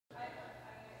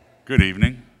Good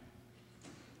evening.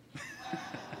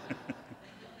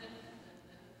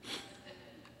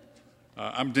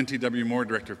 I'm Dinty W. Moore,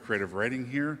 Director of Creative Writing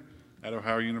here at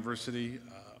Ohio University.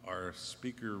 Our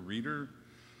speaker reader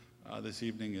this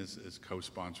evening is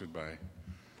co-sponsored by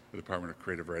the Department of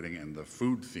Creative Writing and the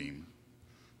food theme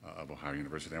of Ohio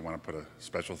University. I want to put a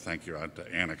special thank you out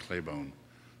to Anna Claybone,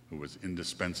 who was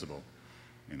indispensable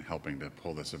in helping to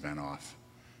pull this event off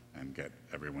and get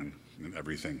everyone and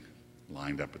everything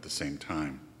lined up at the same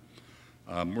time.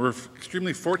 We're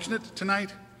extremely fortunate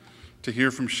tonight to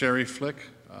hear from Sherrie Flick.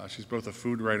 She's both a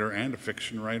food writer and a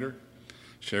fiction writer.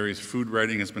 Sherrie's food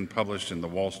writing has been published in the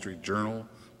Wall Street Journal,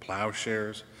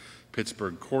 Ploughshares,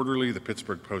 Pittsburgh Quarterly, the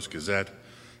Pittsburgh Post-Gazette,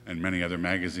 and many other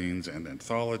magazines and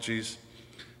anthologies.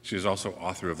 She is also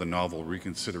author of the novel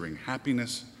Reconsidering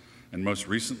Happiness, and most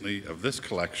recently of this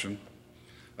collection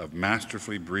of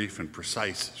masterfully brief and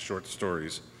precise short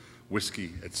stories,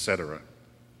 Whiskey, Etc.,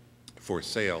 for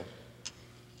sale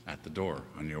at the door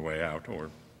on your way out, or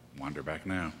wander back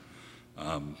now,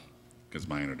 because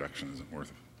my introduction isn't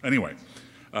worth it. Anyway,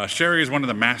 Sherrie is one of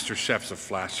the master chefs of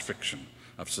flash fiction,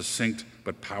 of succinct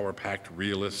but power-packed,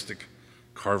 realistic,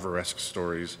 Carver-esque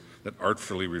stories that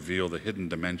artfully reveal the hidden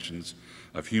dimensions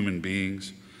of human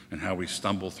beings and how we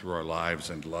stumble through our lives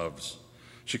and loves.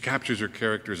 She captures her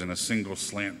characters in a single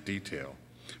slant detail,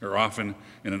 or often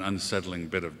in an unsettling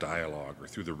bit of dialogue, or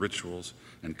through the rituals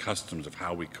and customs of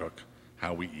how we cook,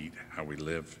 how we eat, how we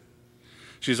live.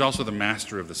 She is also the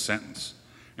master of the sentence.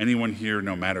 Anyone here,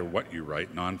 no matter what you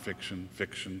write, nonfiction,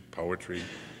 fiction, poetry,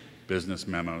 business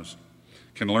memos,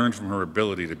 can learn from her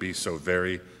ability to be so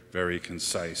very, very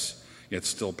concise, yet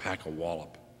still pack a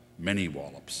wallop, many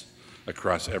wallops,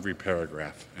 across every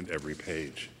paragraph and every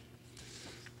page.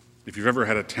 If you've ever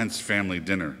had a tense family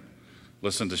dinner,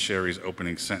 listen to Sherrie's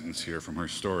opening sentence here from her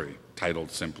story,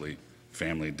 titled simply,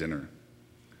 Family Dinner.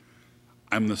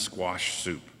 I'm the squash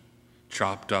soup,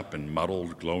 chopped up and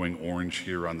muddled, glowing orange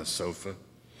here on the sofa.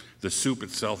 The soup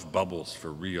itself bubbles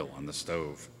for real on the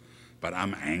stove, but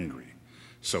I'm angry,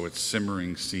 so its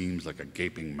simmering seems like a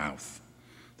gaping mouth.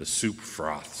 The soup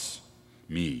froths,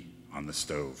 me on the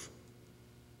stove.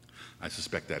 I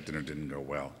suspect that dinner didn't go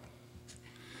well.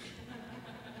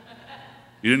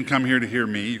 You didn't come here to hear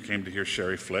me, you came to hear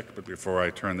Sherrie Flick, but before I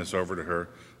turn this over to her,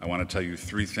 I want to tell you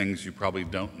 3 things you probably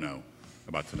don't know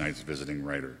about tonight's visiting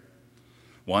writer.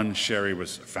 1, Sherrie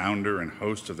was founder and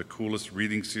host of the coolest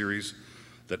reading series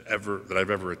that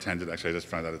I've ever attended. Actually, I just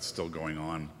found out it's still going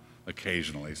on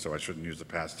occasionally, so I shouldn't use the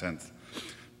past tense.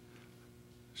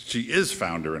 She is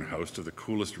founder and host of the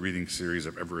coolest reading series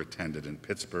I've ever attended in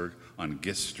Pittsburgh on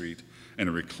Gist Street, in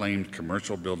a reclaimed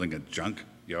commercial building, a junk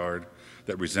yard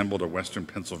that resembled a Western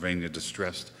Pennsylvania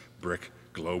distressed brick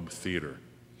Globe Theater.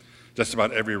 Just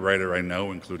about every writer I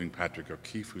know, including Patrick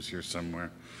O'Keefe, who's here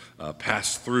somewhere,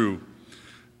 passed through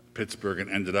Pittsburgh and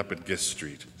ended up at Gist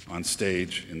Street, on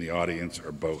stage, in the audience,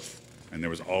 or both. And there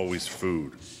was always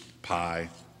food, pie,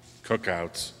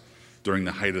 cookouts, during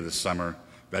the height of the summer,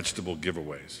 vegetable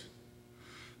giveaways.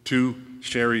 2,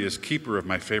 Sherrie is keeper of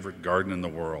my favorite garden in the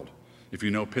world. If you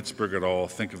know Pittsburgh at all,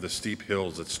 think of the steep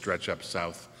hills that stretch up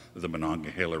south of the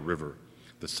Monongahela River,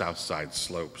 the south side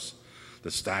slopes,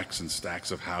 the stacks and stacks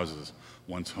of houses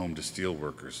once home to steel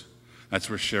workers. That's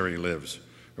where Sherrie lives.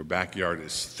 Her backyard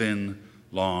is thin,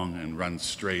 long, and runs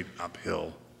straight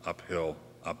uphill, uphill,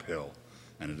 uphill,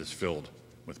 and it is filled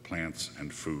with plants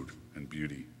and food and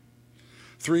beauty.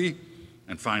 3,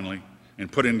 and finally, in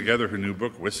putting together her new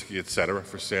book, Whiskey, Etc.,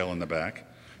 for sale in the back,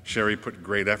 Sherrie put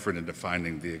great effort into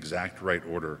finding the exact right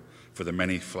order for the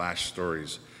many flash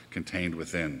stories contained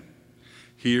within.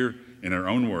 Here, in her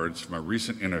own words from a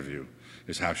recent interview,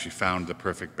 is how she found the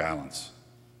perfect balance.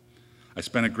 I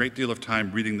spent a great deal of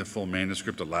time reading the full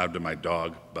manuscript aloud to my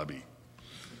dog, Bubby.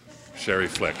 Sherrie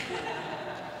Flick.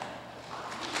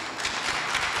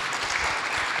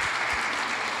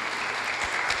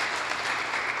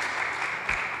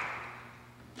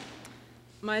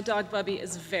 My dog Bubby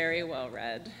is very well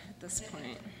read at this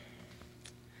point.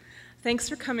 Thanks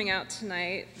for coming out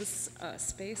tonight. This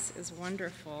space is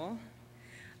wonderful.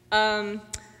 And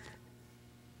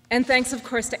thanks, of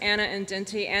course, to Anna and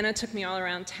Dinty. Anna took me all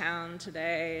around town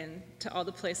today and to all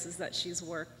the places that she's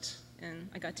worked, and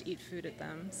I got to eat food at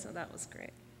them, so that was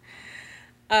great.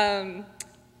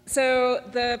 So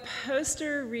the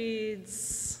poster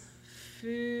reads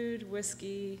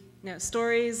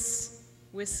stories,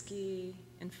 whiskey,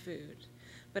 and food.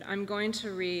 But I'm going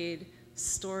to read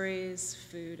stories,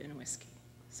 food, and whiskey.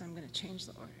 So I'm going to change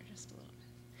the order just a little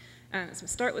bit. So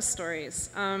start with stories.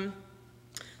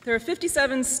 There are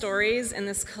 57 stories in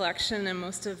this collection, and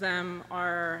most of them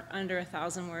are under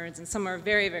 1,000 words, and some are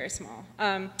very, very small.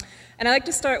 And I like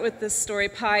to start with this story,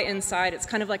 Pie Inside. It's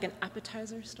kind of like an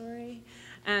appetizer story,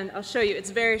 and I'll show you.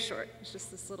 It's very short. It's just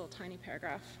this little tiny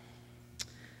paragraph.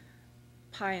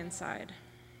 Pie Inside.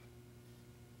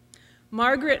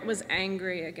 Margaret was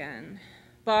angry again.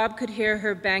 Bob could hear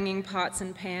her banging pots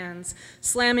and pans,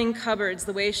 slamming cupboards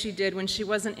the way she did when she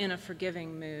wasn't in a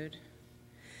forgiving mood.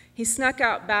 He snuck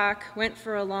out back, went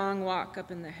for a long walk up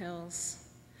in the hills.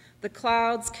 The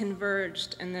clouds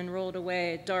converged and then rolled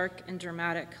away, dark and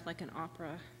dramatic like an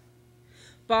opera.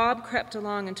 Bob crept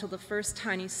along until the first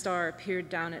tiny star peered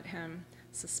down at him,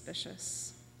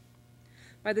 suspicious.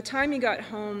 By the time he got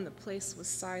home, the place was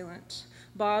silent.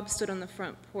 Bob stood on the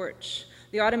front porch.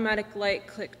 The automatic light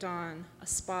clicked on, a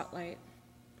spotlight.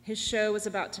 His show was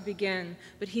about to begin,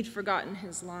 but he'd forgotten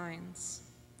his lines.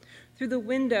 Through the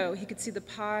window, he could see the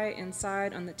pie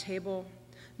inside on the table,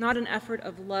 not an effort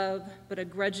of love, but a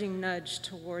grudging nudge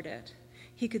toward it.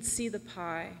 He could see the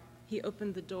pie. He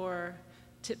opened the door,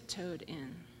 tiptoed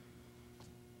in.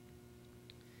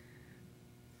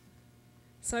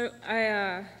 So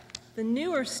the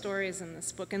newer stories in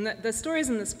this book, and the stories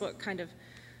in this book kind of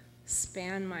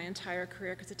span my entire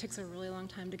career because it takes a really long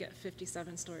time to get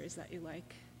 57 stories that you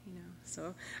like, you know.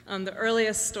 So the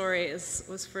earliest story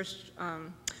was first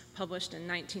published in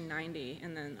 1990,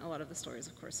 and then a lot of the stories,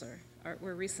 of course,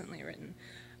 were recently written.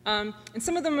 And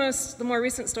some of the more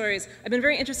recent stories, I've been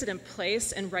very interested in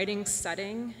place and writing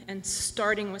setting and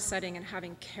starting with setting and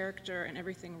having character and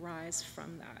everything rise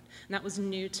from that. And that was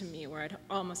new to me, where I'd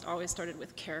almost always started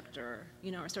with character,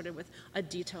 you know, or started with a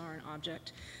detail or an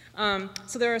object.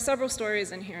 So there are several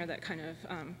stories in here that kind of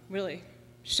really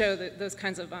show those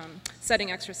kinds of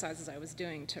setting exercises I was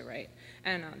doing to write.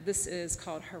 And this is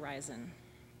called Horizon.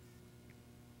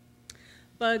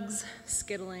 Bugs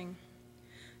skittling,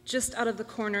 just out of the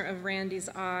corner of Randy's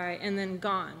eye, and then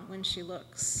gone when she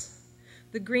looks.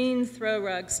 The green throw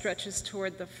rug stretches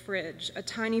toward the fridge, a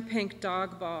tiny pink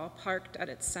dog ball parked at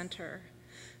its center.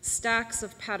 Stacks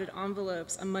of padded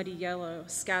envelopes, a muddy yellow,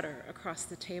 scatter across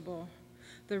the table.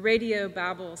 The radio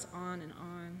babbles on and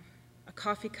on. A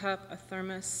coffee cup, a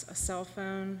thermos, a cell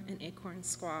phone, an acorn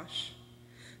squash.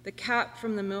 The cap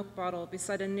from the milk bottle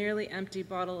beside a nearly empty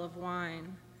bottle of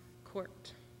wine,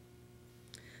 corked.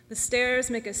 The stairs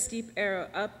make a steep arrow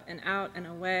up and out and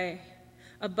away.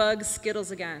 A bug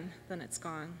skittles again, then it's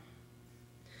gone.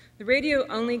 The radio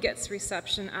only gets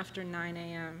reception after 9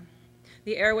 a.m.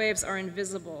 The airwaves are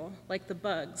invisible, like the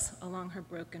bugs along her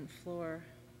broken floor.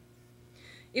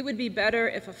 It would be better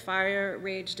if a fire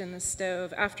raged in the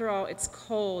stove. After all, it's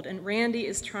cold, and Randy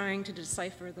is trying to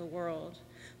decipher the world.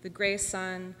 The gray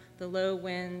sun, the low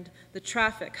wind, the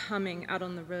traffic humming out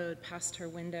on the road past her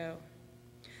window.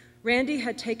 Randy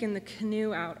had taken the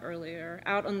canoe out earlier,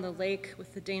 out on the lake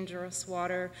with the dangerous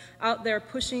water, out there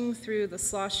pushing through the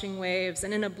sloshing waves,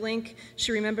 and in a blink,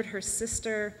 she remembered her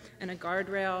sister and a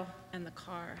guardrail and the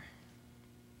car.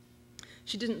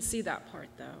 She didn't see that part,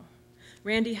 though.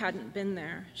 Randy hadn't been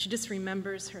there. She just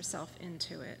remembers herself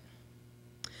into it.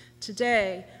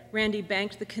 Today, Randy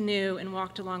banked the canoe and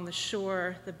walked along the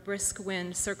shore, the brisk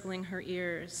wind circling her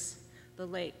ears. The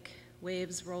lake,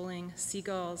 waves rolling,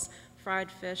 seagulls,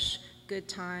 fried fish, good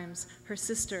times. Her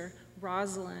sister,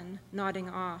 Rosalind, nodding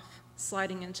off,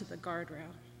 sliding into the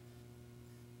guardrail.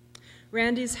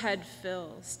 Randy's head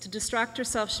fills. To distract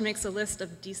herself, she makes a list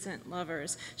of decent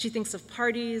lovers. She thinks of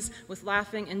parties with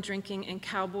laughing and drinking and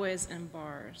cowboys and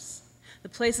bars. The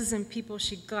places and people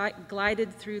she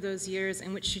glided through those years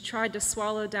in which she tried to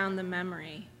swallow down the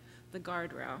memory, the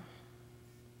guardrail.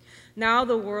 Now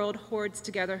the world hoards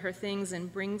together her things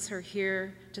and brings her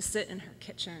here to sit in her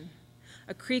kitchen.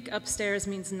 A creak upstairs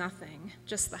means nothing,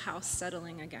 just the house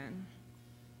settling again.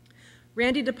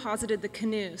 Randy deposited the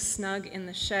canoe snug in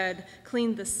the shed,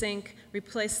 cleaned the sink,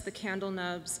 replaced the candle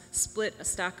nubs, split a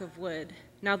stack of wood.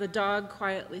 Now the dog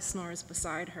quietly snores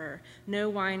beside her. No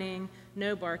whining,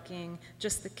 no barking,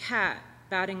 just the cat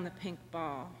batting the pink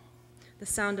ball. The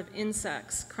sound of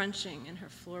insects crunching in her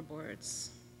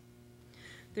floorboards.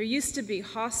 There used to be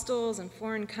hostels and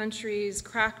foreign countries,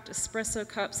 cracked espresso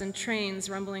cups and trains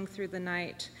rumbling through the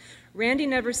night. Randy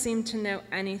never seemed to know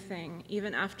anything,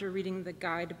 even after reading the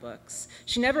guidebooks.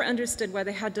 She never understood why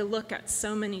they had to look at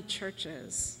so many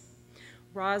churches.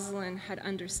 Rosalind had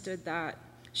understood that.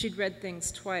 She'd read things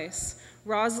twice.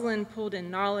 Rosalind pulled in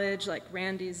knowledge like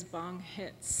Randy's bong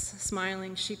hits,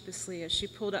 smiling sheepishly as she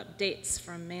pulled up dates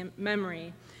from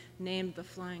memory, named the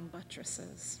flying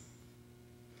buttresses.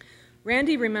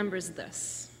 Randy remembers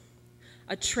this.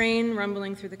 A train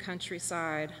rumbling through the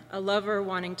countryside, a lover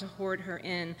wanting to hoard her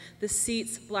in, the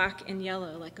seats black and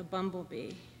yellow like a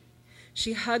bumblebee.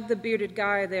 She hugged the bearded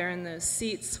guy there in those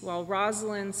seats while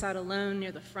Rosalind sat alone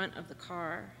near the front of the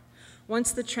car.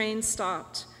 Once the train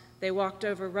stopped, they walked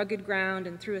over rugged ground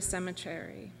and through a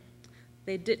cemetery.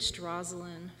 They ditched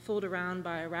Rosalind, fooled around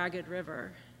by a ragged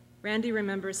river. Randy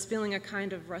remembers feeling a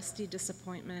kind of rusty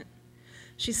disappointment.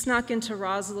 She snuck into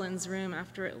Rosalind's room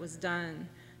after it was done,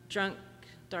 drunk,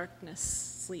 darkness,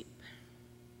 sleep.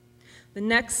 The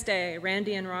next day,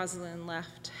 Randy and Rosalind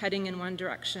left, heading in one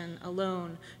direction,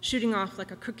 alone, shooting off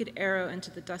like a crooked arrow into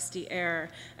the dusty air,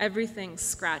 everything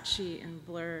scratchy and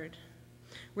blurred.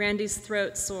 Randy's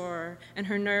throat sore and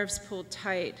her nerves pulled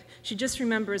tight. She just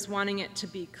remembers wanting it to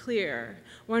be clear,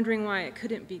 wondering why it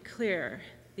couldn't be clear.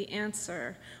 The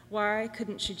answer, why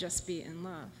couldn't she just be in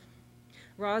love?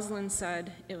 Rosalind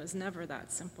said it was never that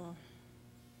simple.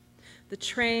 The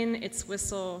train, its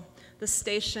whistle, the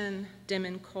station, dim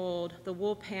and cold, the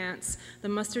wool pants, the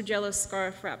mustard yellow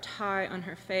scarf wrapped high on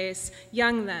her face,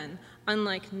 young then,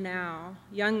 unlike now,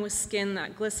 young with skin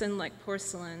that glistened like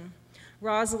porcelain.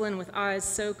 Rosalind with eyes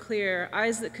so clear,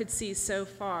 eyes that could see so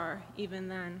far, even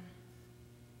then.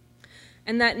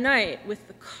 And that night with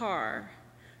the car,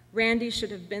 Randy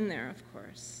should have been there, of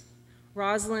course.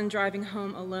 Rosalind driving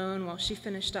home alone while she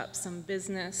finished up some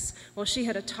business, while she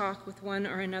had a talk with one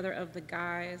or another of the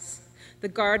guys. The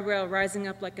guardrail rising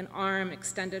up like an arm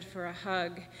extended for a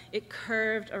hug. It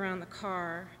curved around the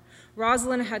car.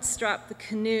 Rosalind had strapped the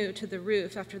canoe to the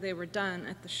roof after they were done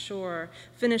at the shore,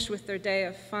 finished with their day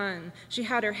of fun. She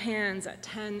had her hands at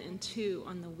 10 and 2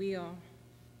 on the wheel.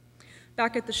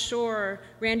 Back at the shore,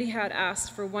 Randy had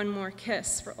asked for one more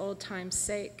kiss for old time's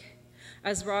sake,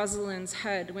 as Rosalind's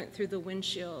head went through the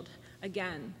windshield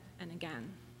again and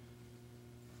again.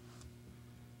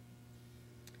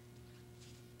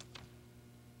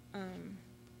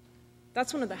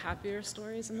 That's one of the happier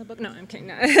stories in the book. No, I'm kidding.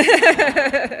 No.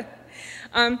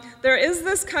 There is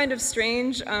this kind of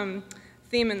strange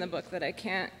theme in the book that I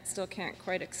still can't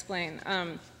quite explain.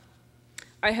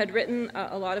 I had written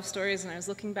a lot of stories, and I was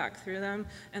looking back through them,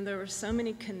 and there were so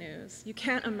many canoes. You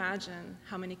can't imagine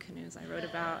how many canoes I wrote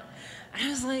about. And I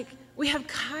was like, we have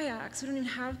kayaks. We don't even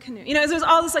have canoe. You know, there was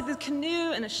all this, like, this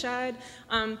canoe and a shed.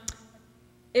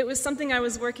 It was something I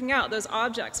was working out. Those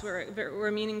objects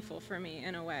were meaningful for me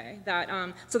in a way.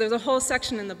 So there's a whole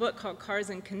section in the book called Cars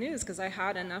and Canoes, because I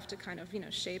had enough to kind of,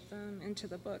 shape them into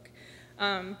the book.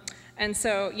 And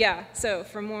so, yeah, so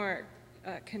for more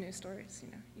canoe stories,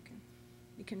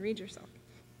 you can read yourself.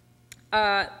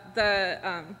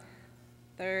 The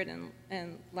third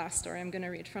and last story I'm going to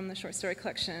read from the short story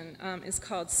collection is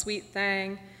called Sweet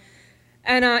Thang.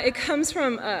 And it comes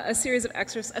from a series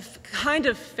of kind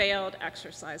of failed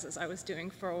exercises I was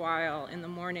doing for a while in the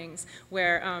mornings,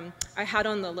 where I had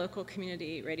on the local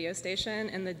community radio station,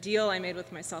 and the deal I made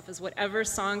with myself is whatever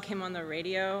song came on the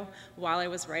radio while I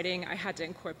was writing, I had to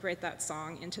incorporate that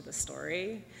song into the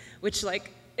story, which,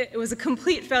 like, it was a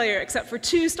complete failure except for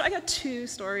I got 2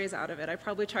 stories out of it. I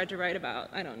probably tried to write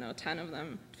about, 10 of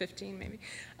them, 15 maybe.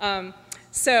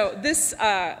 So this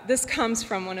comes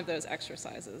from one of those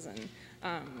exercises, and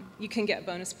you can get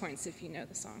bonus points if you know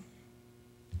the song.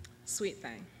 Sweet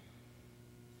Thing.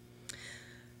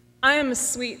 I am a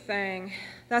sweet thing.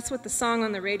 That's what the song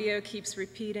on the radio keeps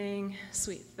repeating.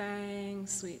 Sweet thing,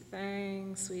 sweet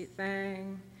thing, sweet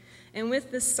thing. And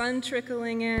with the sun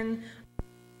trickling in,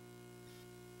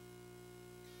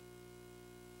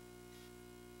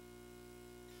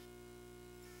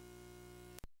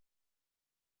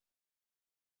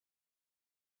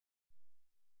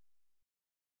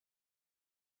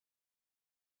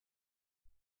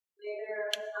 later,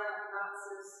 I am not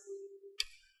so sweet.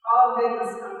 All good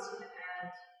must come to an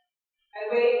end. I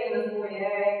wait in the foyer.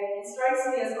 It strikes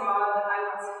me as odd that I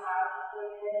must have a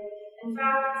foyer. In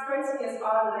fact, it strikes me as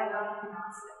odd that I don't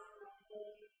pronounce it.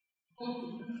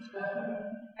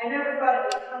 I never thought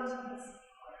it would come to this, of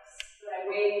course. But I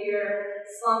wait here,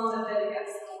 slumped a bit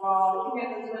against the wall, looking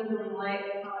at the dwindling light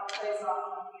and how it plays off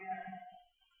from here.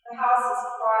 The house is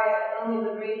quiet, only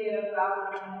the radio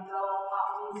babbling and dull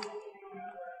pop music hanging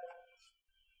over.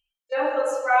 Jeff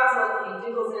looks frazzled when he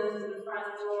jiggles into the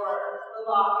front door. The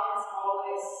lock has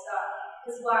always stuck.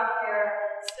 His black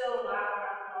hair, still black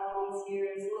after all these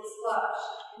years, looks lush,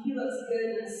 and he looks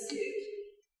good in a suit.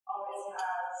 Always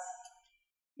has.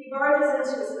 He barges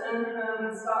into his own home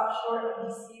and stops short when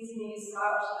he sees me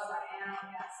slouched as I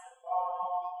am against the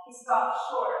wall. He stops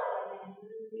short when I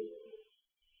move.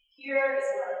 Here is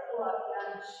where I pull up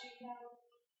down and shoot him.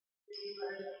 The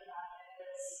version of that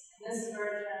is. In this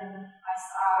version, I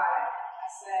sigh, I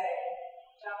say,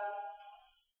 Jeff.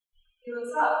 He He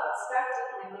looks up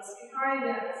expectantly, looks behind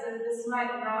him as if this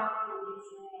might not be his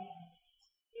name.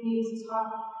 We need to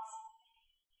talk.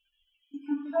 He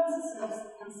composes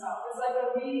himself. It's like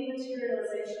a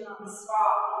rematerialization on the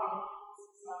spot when he puts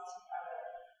himself together.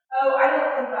 Oh, I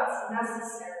don't think that's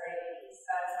necessary, he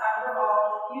says. After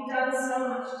all, you've done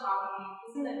so much talking.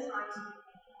 Isn't it time to be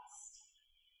rest?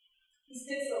 He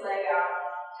sticks a leg out,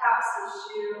 taps his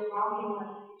shoe, walking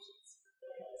with patience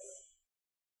for days.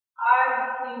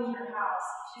 I've cleaned your house.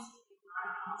 It used to be my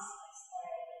house, I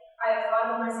say. I have thought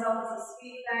of myself as a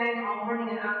sweet thing all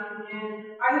morning and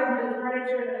afternoon. I have moved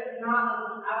furniture that I could not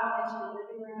live out into the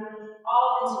living room,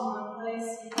 all into one place.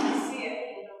 You can see it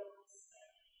in the place.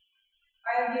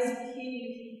 I have used the key to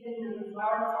keep hidden in the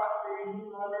flower pot for your new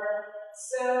lover,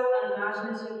 so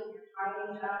unimaginative in your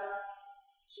hiding job.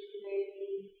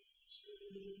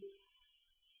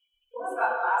 What was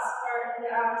that last part? He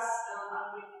asked, still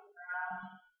not moving the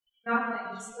ground.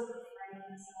 Nothing, just a refrain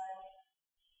inside.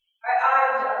 I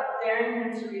eyed up, daring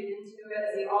him to read into it,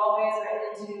 as he always read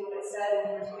into what I said when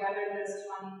we were together those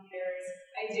 20 years.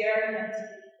 I dared him to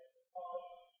read it.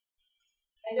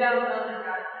 I don't own a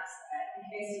gun, I said, in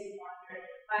case you wondered.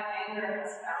 My anger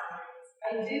has boundaries.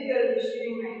 I did go to the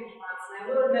shooting range once, and I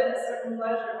will admit a certain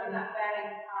pleasure when that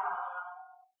bang popped.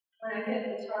 When I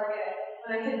hit the target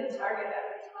every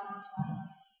time.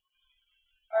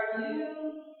 Are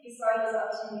you, he sidles up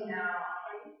to me now,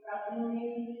 are you threatening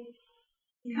me?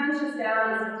 He hunches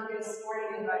down as if to give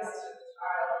sporting advice to the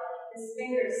child, his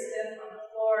fingers stiff on the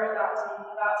floor, about to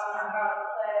mark out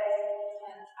a play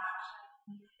and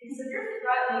action. Because if you're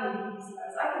threatening me, he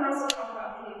says, I can also talk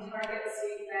about hitting target,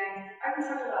 sweet thing. I can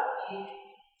talk about being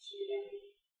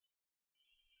shooting.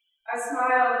 I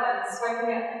smiled then,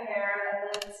 swiping at the hair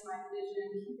that limits my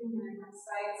vision, keeping him in my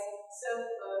sights, so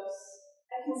close.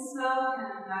 I can smell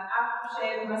him, that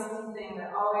aftershave musty thing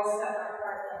that always set my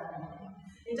heart going.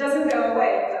 It doesn't go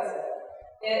away, does it?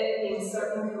 It being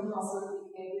certain compulsive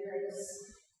behaviors.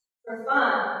 For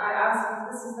fun, I ask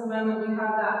if this is the moment we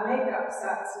have that makeup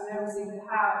sex we never seem to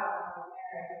have when we're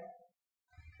married.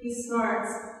 He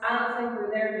snorts. I don't think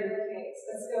we're there to do the cakes.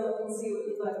 Let's go look and see what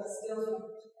you'd like to steal from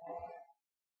me today.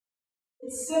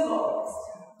 It's civil, this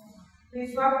tone.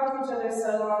 We've fucked with each other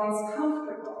so long, it's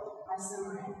comfortable, I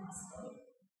simmering huskily.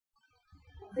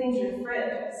 I cleaned your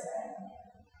fridge, I say.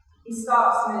 He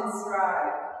stops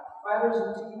mid-stride. Why would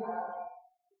you do that?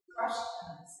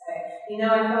 Question, I say. You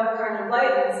know, I felt a kind of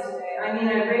lightness today. I mean,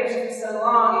 I raged for so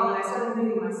long, and when I started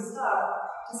moving my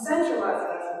stuff, to centralize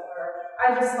it, as it were,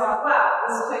 I just thought, wow,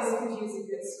 this place could use a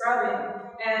good scrubbing.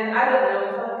 And I don't know,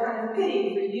 I felt a kind of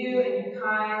pity for you and your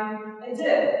kind. I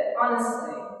did,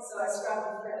 honestly, so I scrubbed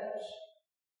the fridge.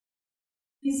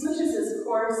 He switches his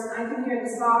course, and I can hear the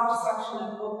soft suction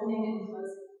of opening and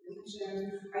closing the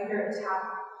kitchen. I hear a tap,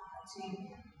 a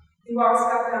tink. He walks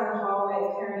back down the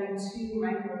hallway carrying 2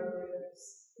 microbrews.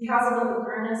 He has a look of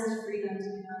earnest freedom to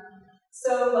him,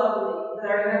 so lovely that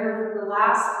I remember for the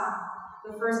last time,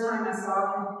 the first time I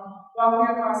saw him,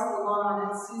 walking across the lawn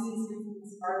at Susie's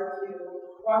infamous barbecue,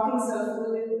 walking so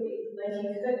fluidly, like he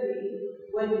could be,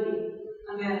 would be,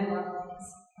 a man in love with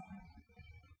himself.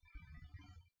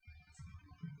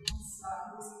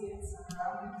 Whiskey and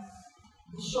Sunrise.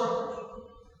 The short version,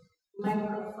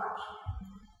 micro-flash.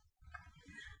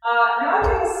 Now I'm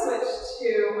going to switch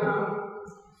to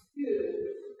food.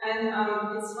 And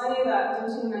it's funny that,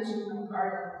 didn't you mention my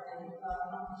garden in the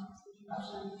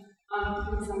introduction?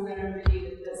 Because I'm going to read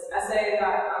this essay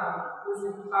that was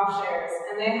in Ploughshares.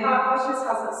 And Ploughshares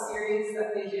has a series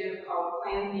that they do called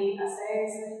Plan B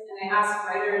essays, and they ask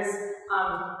writers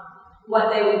what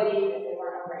they would be if they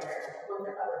weren't a writer, what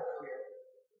their other career would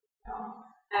be. You know?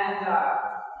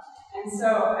 And so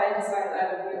I decided I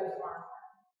would be a farmer.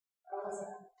 I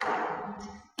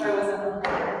wasn't a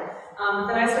writer.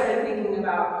 Then I started thinking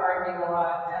about gardening a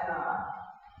lot,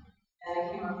 and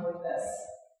I came up with this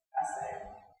essay,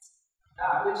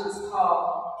 which is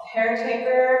called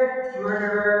Caretaker,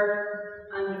 Murderer,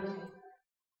 Undertaker.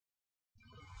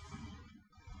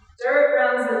 Dirt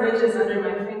rounds the ridges under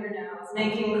my fingernails,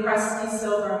 making crusty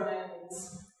silver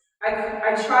moons. I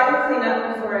try to clean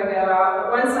up before I go out,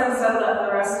 but once I'm settled at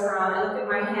the restaurant, I look at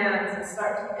my hands and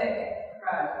start to pick at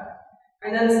crud. I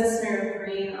notice a smear of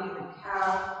green on my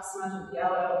calf, a smudge of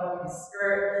yellow on my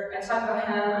skirt. I tuck a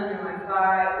hem under my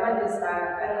thigh. What is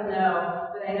that? I don't know,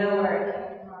 but I know where it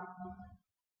came from.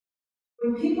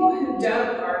 When people who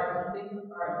don't garden think of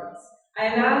gardens,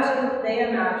 they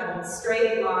imagine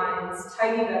straight lines,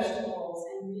 tidy vegetables,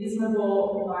 and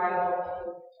reasonable, reliable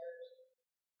dirt.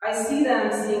 I see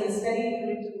them seeing a steady,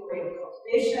 predictable rate of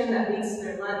cultivation that leads to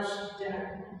their lunch,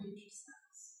 dinner, and future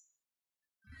snacks.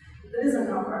 That isn't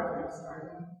how gardeners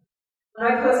garden.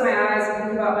 When I close my eyes and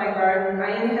think about my garden,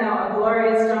 I inhale a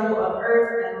glorious jumble of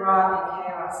earth and rot and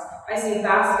chaos. I see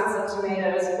baskets of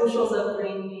tomatoes, bushels of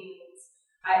green beans.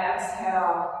 I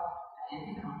exhale, I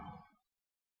inhale.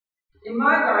 In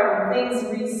my garden, things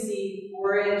reseed,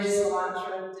 borage,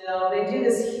 cilantro, dill. They do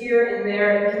this here and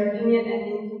there in convenient and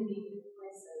inconvenient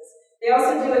places. They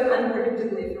also do it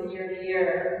unpredictably from year to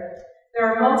year. There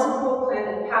are multiple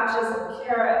planted patches of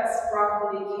carrots,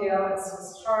 broccoli, kale, and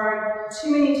Swiss chard,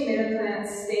 too many tomato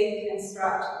plants staked and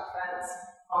strapped to the fence,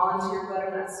 volunteer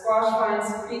butternut squash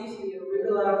vines creep to the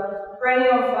arugula,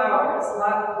 perennial flowers,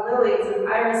 lilies and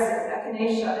irises,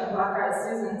 echinacea and black-eyed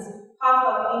Susans pop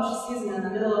up each season in the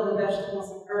middle of the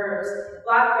vegetables and herbs.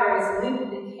 Blackberries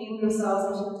loop and cane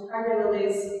themselves into the tiger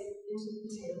lilies, into the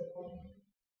potato plant.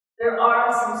 There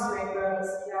are some straight rows,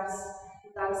 yes,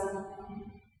 but that is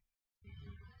nothing.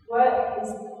 What is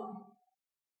the point?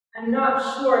 I'm not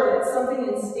sure, but it's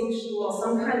something instinctual,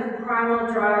 some kind of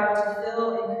primal drive to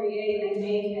fill and create and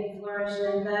make and flourish,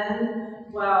 and then,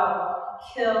 well,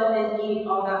 kill and eat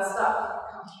all that stuff that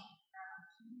comes from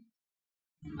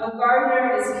the ground. A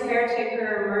gardener is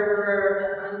caretaker,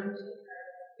 murderer, and undertaker.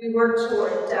 We work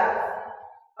toward death.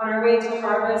 On our way to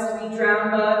harvest, we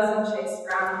drown bugs and chase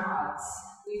groundhogs.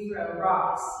 We throw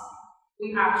rocks.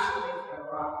 We actually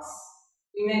throw rocks.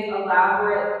 We make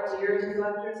elaborate deer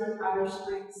deflectors of powder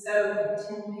springs, soap,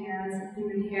 tin pans, and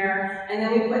human hair, and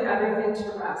then we put everything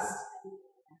to rest.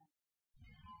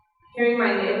 Hearing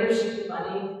my neighbors shoot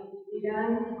bunny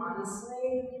again,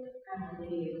 honestly, I'm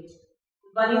relieved.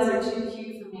 The bunnies are too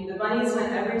cute for me. The bunnies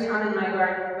went every time in my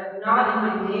garden, but not in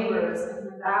my neighbors, and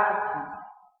for that,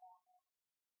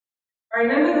 I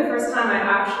remember the first time I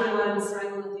actually wanted to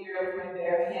strangle a deer with my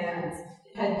bare hands.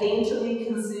 It had daintily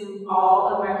consumed all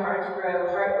of my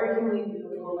hard-to-grow, heartbreakingly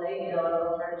beautiful light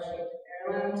yellow, heart-shaped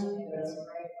heirloom tomatoes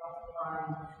right off the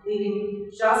vine, leaving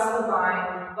just the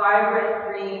vine, vibrant,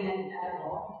 green, and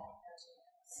edible.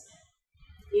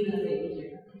 Even a baby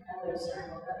deer, I would have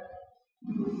strangled it.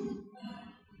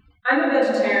 I'm a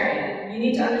vegetarian. You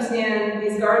need to understand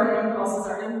these garden impulses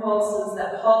are impulses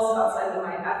that pulse outside of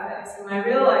my ethics. In my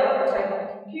real life, I type on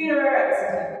a computer, I listen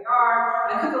to NPR,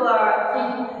 I cook a lot,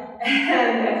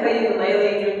 and I play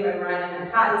ukulele, drink red wine in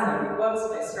Manhattan, I read books,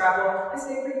 play Scrabble. I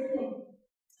stay pretty clean.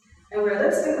 I wear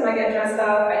lipstick when I get dressed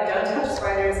up, I don't touch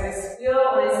spiders, I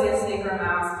squeal when I see a snake or a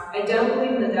mouse, I don't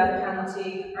believe in the death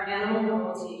penalty, or animal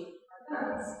cruelty, or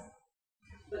guns.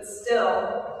 But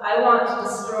still, I want to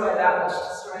destroy that which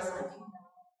destroys my kingdom.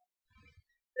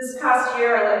 This past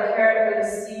year, I let a carrot go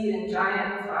to seed in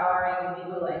giant, flowering,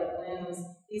 amoeba-like blooms.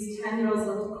 These tendrils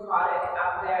looked aquatic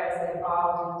out there as they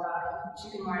bobbed and dived,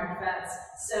 chicken wire fence,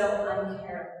 so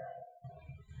uncarrot-like.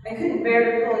 I couldn't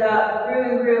bear to pull it up,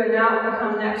 it grew, and now it will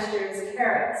become next year's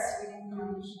carrots.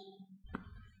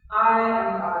 I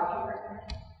am God here,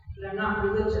 but I'm not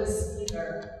religious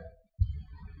either.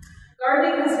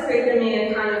 Gardening has created in me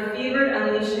a kind of fevered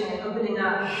unleashing and opening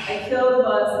up. I kill the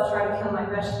bugs that try to kill my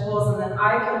vegetables, and then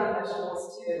I kill the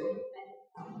vegetables too.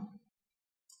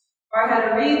 Or I had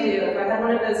a redo, if I had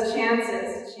one of those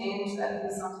chances to change that you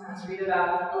sometimes read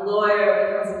about, a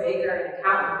lawyer becomes a baker, and an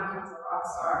accountant becomes a rock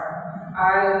star. I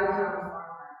would become a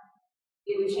farmer.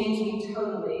 It would change me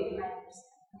totally. I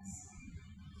understand this.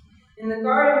 In the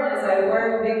garden, as I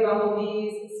work, big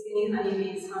bumblebees and skinny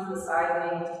honeybees hum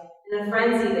beside me. In a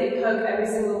frenzy, they cook every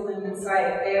single bloom in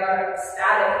sight. They are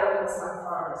ecstatic over the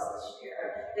sunflowers this year.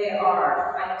 They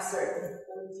are, I am certain,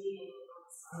 ODing on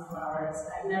sunflowers.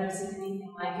 I've never seen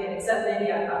anything like it, except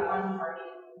maybe at that one party in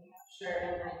New Hampshire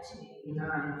in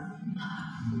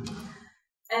 1989.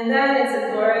 And then it's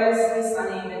a gloriously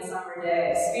sunny midsummer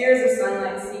day. Spears of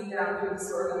sunlight seep down through the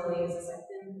sorghum leaves as I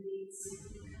thin the beets.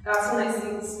 That's when I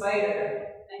see the spider.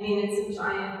 I mean, it's a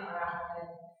giant arachnid.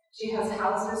 She has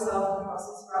housed herself in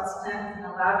Brussels sprouts plant with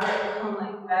an elaborate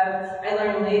comb-like web. I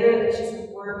learned later that she's an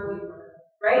orb weaver.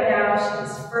 Right now, she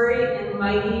is furry and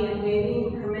mighty and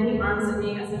waving her many arms at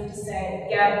me as if to say,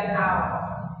 get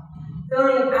out.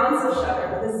 Feeling an ounce of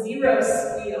shudder with a zero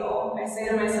squeal, I say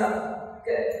to myself,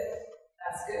 good,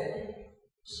 that's good.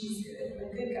 She's good,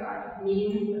 a good guy,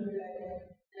 mean but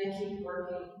good. And I keep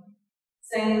working.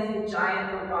 Same with the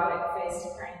giant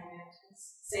robotic-faced praying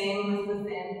mantis. Same with the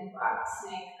thin black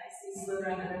snake I see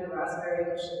slithering under the raspberry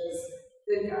bushes.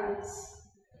 Good guys.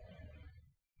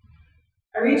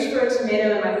 I reach for a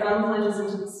tomato and my thumb plunges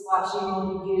into the splotchy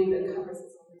moldy goo that covers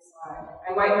its underside.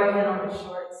 I wipe my hand on my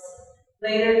shorts.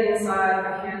 Later inside,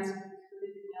 my hands will be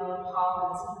coated in yellow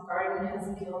pollens, and the garden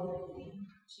has gilded me,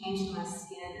 changed my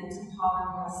skin into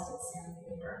pollen-rusted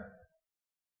sandpaper.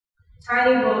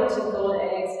 Tiny bullet-tipped gold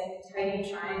eggs make a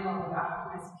tiny triangle on the back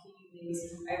of my zucchini peas.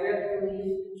 I rip the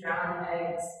leaf and drown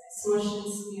eggs. I smush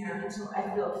and smear until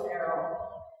I feel feral.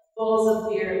 Bowls of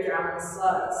beer drown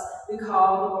slugs. We call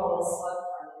the bowls slug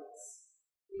parties.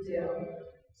 We do.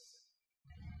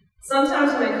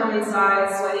 Sometimes when I come inside,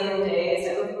 sweaty and dazed,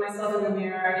 I look at myself in the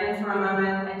mirror, and for a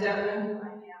moment, I don't know who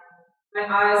I am. My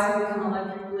eyes have become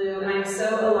electric blue, and I am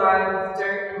so alive with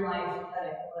dirt and life that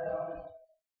I glow.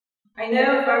 I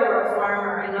know if I were a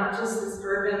farmer and not just this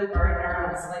urban gardener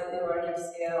on a slightly larger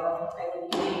scale, I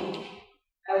would be.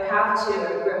 I would have to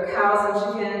grow cows and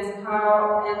chickens.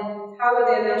 How would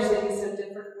they eventually be so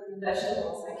different from the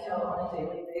vegetables I kill on a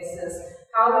daily basis?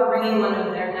 How would wringing one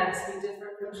of their necks be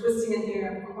different from twisting an ear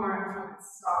of corn from its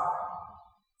stalk?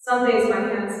 Some days my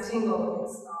hands tingle with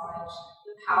this knowledge,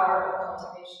 the power of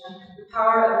cultivation, the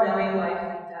power of knowing life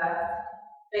and death.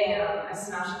 Bam, I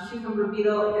smash a cucumber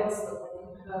beetle against the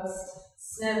wooden post.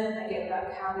 Snip, I get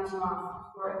that cabbage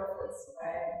moth before it flits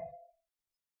away.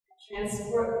 I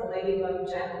transport the ladybug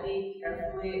gently,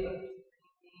 carefully over the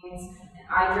beans, and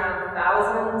I drown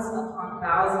thousands upon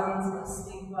thousands of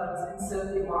stink bugs in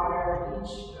soapy water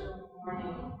each early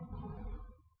morning.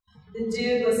 The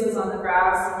dew glistens on the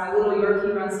grass, and my little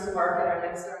Yorkie runs to bark at our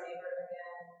next-door neighbor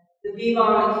again. The bee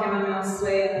balm and chamomile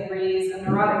sway in the breeze, and the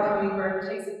neurotic hummingbird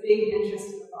takes a big interest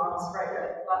in the bomb's bright red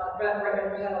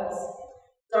petals.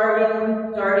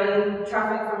 Darting,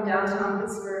 traffic from downtown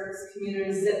Pittsburgh's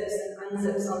commuters zips and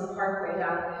unzips on the parkway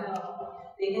down the hill.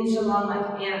 They inch along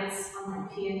like ants on my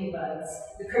peony buds.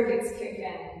 The crickets kick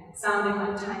in, sounding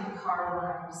like tiny car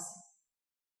alarms.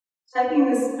 Typing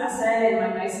this essay in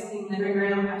my nice clean living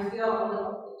room, I feel a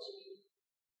little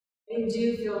itchy. I do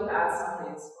feel bad some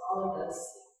days for all of this,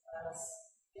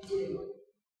 I do.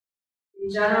 In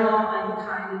general, I'm a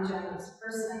kind and generous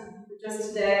person. But just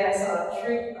today, I saw a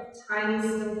troop of tiny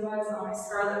stink bugs on my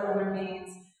scarlet runner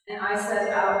beans, and I said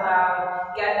out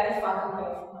loud, "Get the fuck away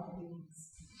from my beans."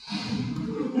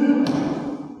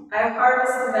 I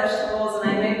harvest the vegetables, and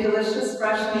I make delicious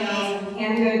fresh meals and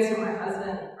canned goods for my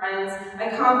husband and friends. I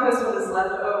compost what is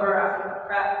left over after the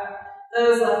prep.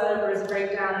 Those leftovers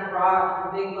break down and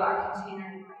rot in a big black container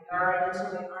in my yard until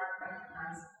they aren't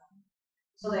recognizable.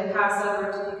 Until they pass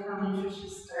over to become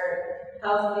nutritious dirt,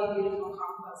 healthy, beautiful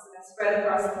compost that I spread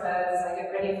across the bed as I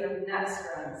get ready for the next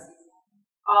growing season.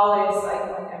 Always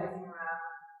cycling everything around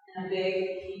in a big,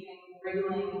 heaving,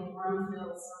 wriggling,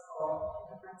 worm-filled circle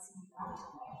that brings me back to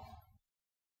life.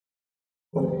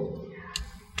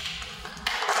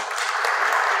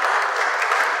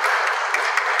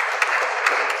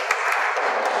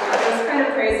 It was kind of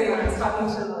crazy when I was talking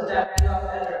to the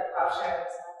editor at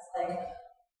Ploughshares, and I was like,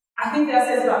 I think the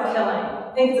essay is about killing.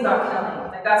 I think it's about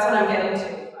killing. Like, that's what I'm getting to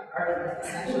with my gardening,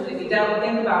 essentially. We don't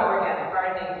think about organic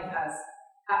gardening because,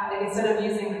 like, instead of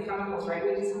using the chemicals, right,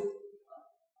 we just have to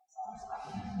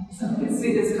so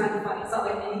it's kind of funny. It's not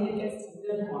like anything gets to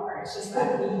live more, it's just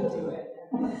that we do it.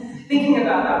 And thinking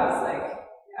about that was like,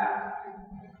 yeah.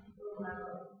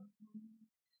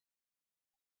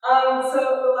 So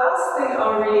the last thing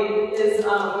I'll read is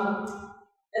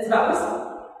it's about whiskey.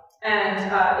 And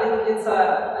it's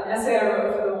an essay I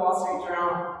wrote for the Wall Street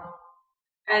Journal.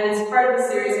 And it's part of a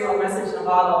series called Message in a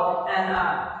Bottle. And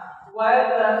what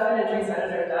the Food and Drinks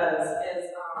editor does is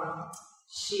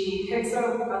she picks a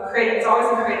creator, it's always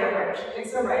a creative writer, she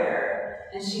picks a writer,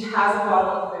 and she has a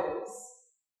bottle of booze.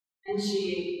 And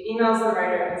she emails the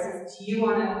writer and says, do you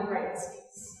want to write this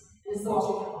piece? And it's the Wall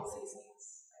Street Journal, so you say yes.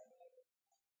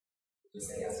 Just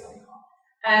say yes when you call.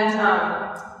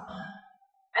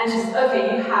 And she says, okay,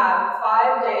 you have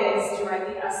 5 days to write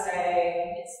the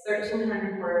essay. It's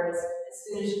 1,300 words. As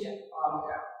soon as you get the bottle,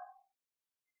 go.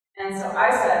 And so I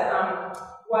said,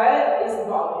 what is the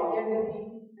bottle you're giving me?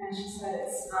 And she said,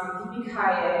 it's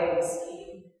Yippee-Ki-Yay whiskey.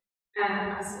 And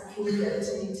I said, can you give it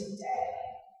to me today?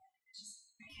 She said,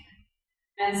 I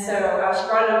can. And so she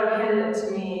brought it over, handed it to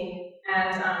me,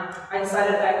 and I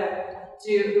decided I would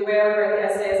do, the way I would write the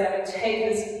essay is I would take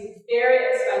this very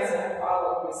expensive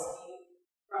bottle of whiskey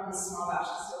from the small batch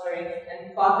distillery and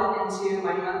plop it into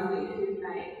my monthly food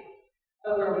night,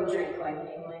 where we drink like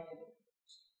England.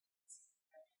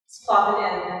 Just plop it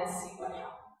in and see what happens.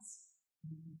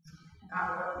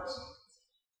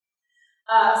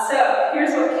 So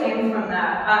here's what came from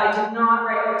that. I did not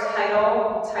write the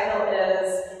title. The title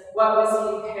is What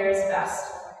Whiskey Pairs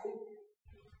Best with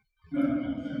My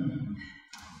Food.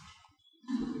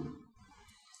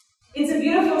 It's a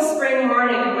beautiful spring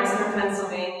morning in western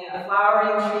Pennsylvania.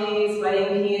 Flowering trees,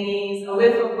 budding peonies, a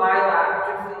whiff of lilac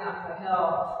drifting up the hill.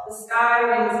 The sky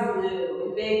rings blue,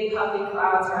 with big puffy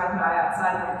clouds ride by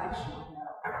outside my picture window.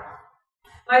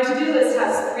 My to-do list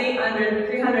has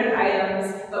 300 items,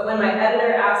 but when my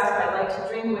editor asked if I'd like to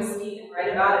drink whiskey and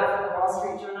write about it for the Wall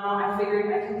Street Journal, I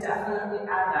figured I could definitely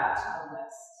add that to the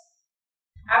list.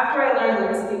 After I learned the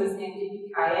whiskey was named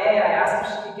Yippee-Ki-Yay, I asked if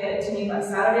she could get it to me by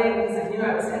Saturday because I knew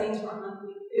I was heading to our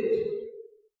monthly hoot.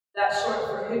 That's short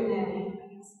for Hoot Nanny, I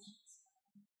guess.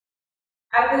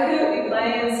 At the Hoot, we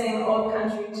play and sing old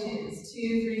country tunes, 2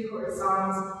 3-chord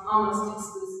songs, almost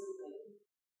exclusively.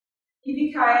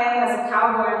 Yippee-Ki-Yay has a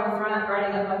cowboy in the front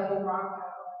riding a bucking bronco.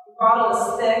 The bottle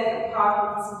is thick and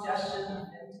popped with a suggestion of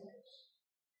vintage.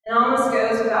 It almost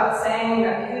goes without saying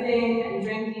that hooting and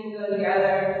drinking go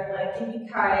together like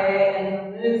Yippee-Ki-Yay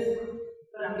and vermouth,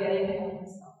 but I'm getting ahead of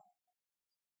myself.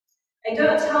 I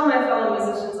don't tell my fellow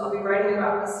musicians I'll be writing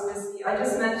about this whiskey. I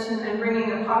just mention I'm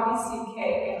bringing a poppy seed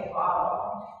cake in a bottle.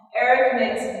 Eric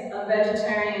makes a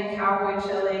vegetarian cowboy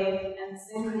chili and the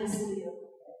synchronicity of it.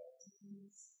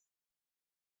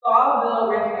 Bob,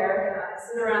 Bill, Rick, Eric, and I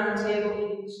sit around the table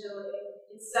eating chili.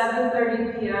 It's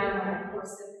 7:30 p.m. when I pour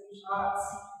sipping shots.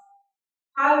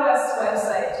 High West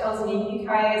website tells me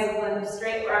Yippee-Ki-Yay is a blend of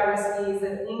straight rye whiskeys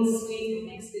that leans sweet and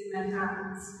makes good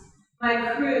Manhattans.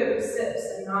 My crew sips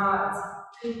and nods.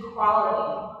 Good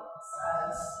quality,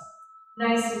 says.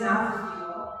 Nice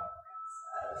mouthfeel,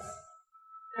 says.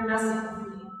 They're messing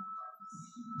with me.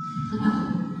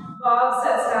 Bob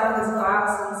sets down his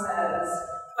glass and says,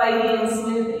 "Fighty and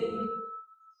smoothie."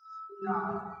 No.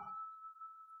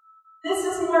 This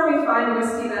is more refined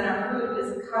whiskey than our hoot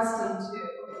is accustomed to.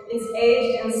 It's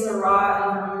aged in Syrah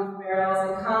and vermouth barrels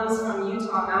and comes from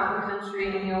Utah mountain country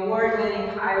in the award-winning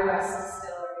High West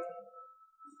distillery.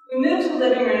 We moved to the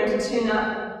living room to tune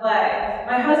up and play.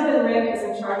 My husband Rick is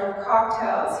in charge of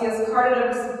cocktails. He has carted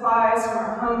over supplies from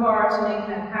our home bar to make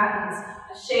Manhattans,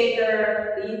 a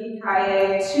shaker, the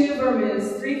Yippee-Ki-Yay, 2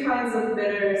 vermouths, 3 kinds of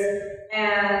bitters,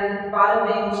 and bada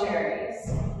bing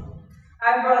cherries.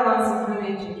 I brought along some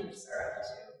homemade ginger syrup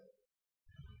too.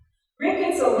 Rick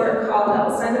gets a work call that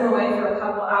will send him away for a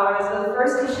couple hours, but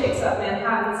first he shakes up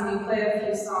Manhattans and we play a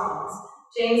few songs.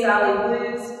 James Alley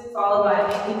Blues, followed by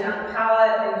Yankee Down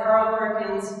Palette, and Carl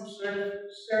Perkins'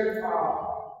 Sure to Fall.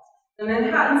 The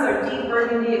Manhattans are deep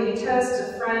burgundy, and we toast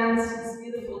to friends, to this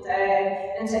beautiful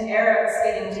day, and to Eric's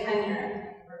getting tenure at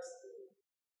university.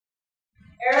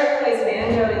 Eric plays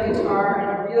banjo and guitar in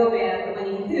a real band, but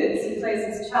when he hoots, he plays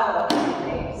his cello and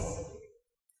bass.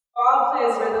 Bob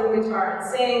plays rhythm guitar and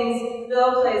sings,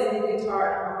 Bill plays lead guitar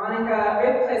and harmonica,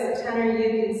 Rick plays a tenor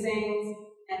uke and sings,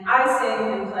 and I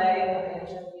sing and play a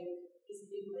banjo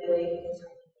ukulele.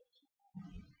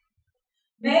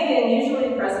 Megan,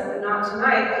 usually present but not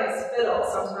tonight, plays fiddle.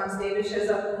 Sometimes David shows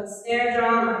up with his snare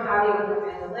drum, or Patty with her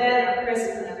mandolin, or Chris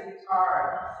with another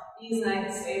guitar. These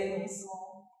nights stayed in my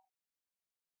soul.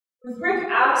 With Rick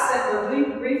absent,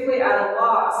 we're briefly at a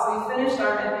loss. We finished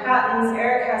our Manhattans.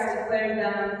 Eric has declared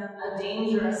them a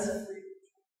dangerous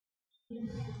fruit.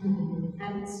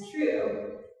 And it's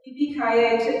true.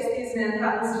 Yippee-Ki-Yay tips these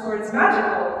Manhattans towards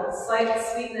magical, with slight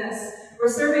sweetness. We're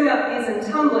serving up these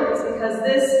in tumblers because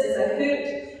this is a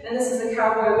hoot and this is a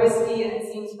cowboy whiskey, and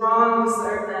it seems wrong to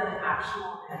serve them in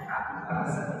actual Manhattan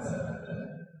glasses.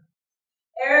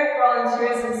 Eric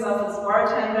volunteers himself as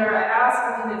bartender. I ask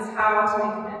if he knows how to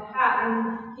make a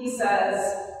Manhattan. He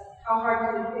says, "How hard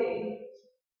could it be?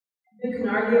 Who can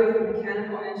argue with a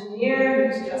mechanical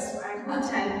engineer who's just rank on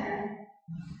tenure?"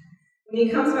 When he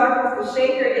comes back with the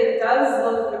shaker, it does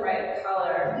look the right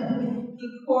color.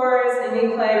 He pours and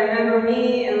we play Remember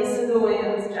Me and Lucinda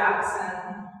Williams Jackson.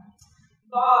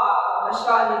 Bob, a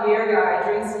shot and a beer guy,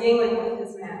 drinks Yingling with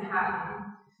his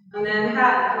Manhattan. A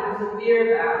Manhattan with a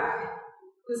beer back.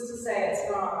 Who's to say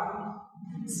it's wrong?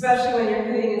 Especially when you're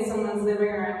hooting in someone's living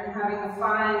room and having a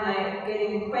fine night of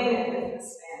getting acquainted with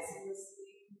this fancy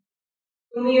whiskey.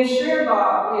 When we assure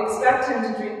Bob we expect him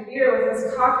to drink beer with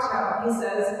his cocktail, he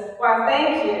says, "Why,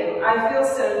 thank you. I feel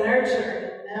so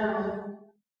nurtured and known."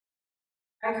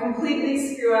 I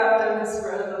completely screw up down this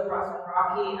road of rough and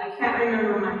rocky. I can't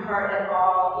remember my part at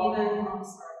all, even when we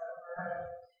start over.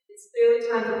 It's clearly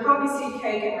time for poppy seed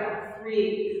cake in round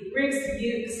 3. Rick's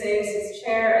uke saves his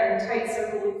chair in a tight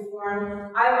circle we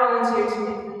form. I volunteer to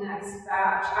make the next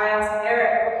batch. I ask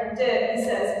Eric what he did. He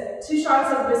says, 2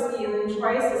 shots of whiskey and then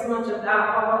twice as much of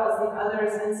that bottle as the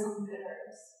others and some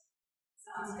bitters.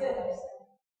 Sounds good.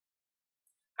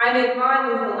 I make mine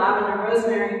with the lavender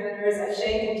rosemary bitters. I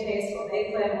shake and taste while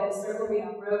they play while the circle be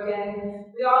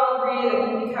unbroken. We all agree that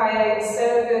Yippee-Ki-Yay is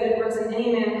so good it works in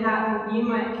any Manhattan you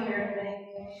might care to make.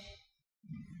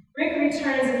 Rick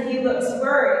returns and he looks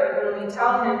worried when we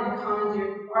tell him to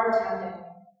commandeer bartending.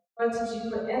 "What did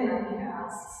you put in them?" he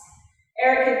asks.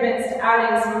 Eric admits to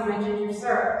adding some of my ginger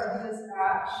syrup to his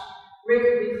batch. Rick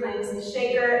reclaims the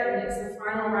shaker and makes the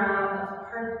final round of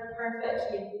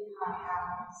perfect Yippee-Ki-Yay.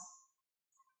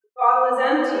 Bottle is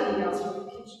empty, he yells from the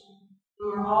kitchen, and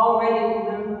we're already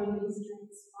remembering these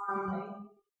drinks fondly.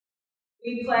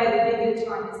 We play the Big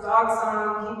Guitar His Dog song,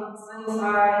 Keep on the Sunny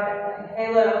Side, I play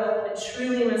Halo, a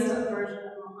truly messed up version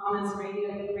of Muhammad's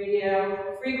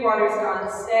radio, Freak Water's Gone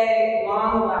to Stay,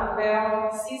 Long Black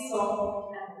Veil, Cecil,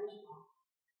 and Original.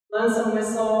 Lonesome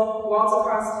Whistle, Waltz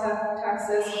Across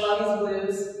Texas, Lovey's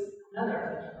Blues, another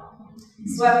original.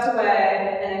 Swept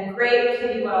Away, and a great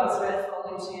Kitty Wells Red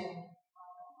Folder tune.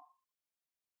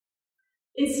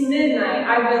 It's midnight.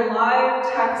 I've been live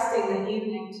texting the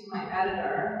evening to my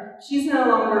editor. She's no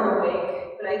longer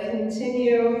awake, but I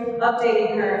continue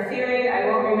updating her, fearing I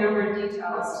won't remember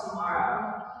details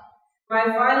tomorrow. My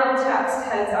final text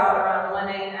heads out around 1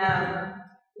 a.m.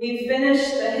 We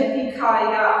finished the hippie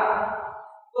kaya.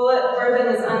 Bullet bourbon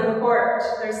is uncorked.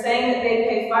 They're saying that they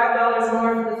pay $5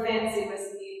 more for the fancy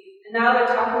whiskey, and now they're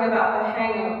talking about the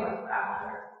hangover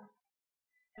factor.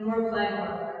 And we're playing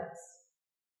words.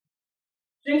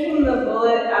 Drinking the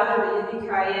Bullet after the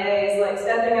yippee-ki-yay is like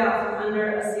stepping out from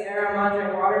under a Sierra Madre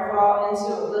waterfall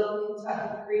into a little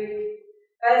Kentucky creek.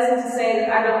 That isn't to say that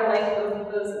I don't like both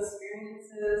of those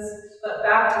experiences, but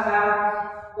back to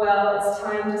back, well, it's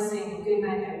time to sing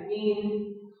Goodnight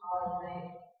Irene, Call It Night.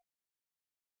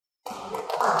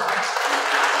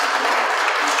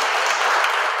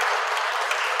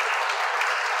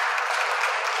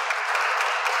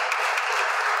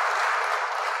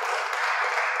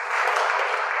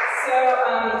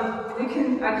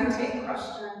 I can take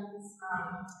questions.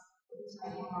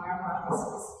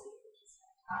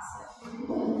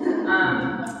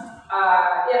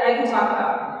 I can talk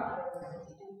about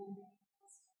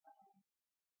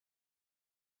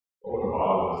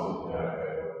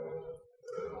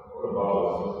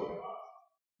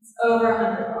it's over $100.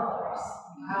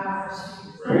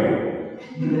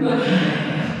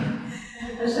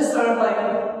 It's just sort of like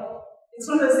it's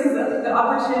one of those things that the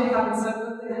opportunity happens so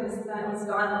quickly and then it was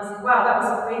gone. And I was like, wow, that was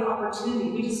a great opportunity.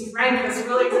 We just drank this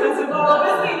really expensive bottle of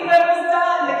whiskey and it was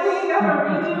done. Like, can we have a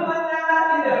redo on that?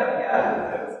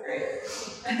 Yeah, it was great.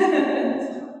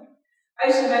 I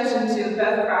should mention too,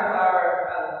 Beth Krakauer,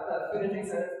 the food and drink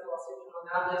editor for the Wall Street Journal,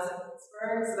 now lives in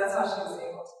Pittsburgh, so that's how she was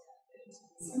able to get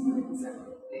into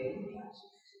the thing.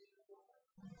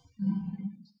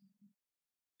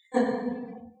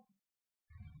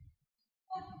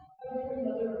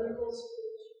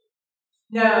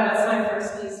 No, that's my first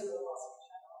piece for the Wall Street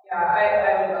Journal. Yeah,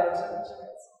 I would love to write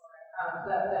somewhere.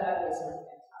 The editors were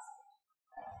fantastic.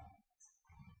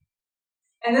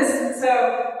 And this, so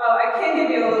I can give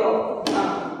you a little,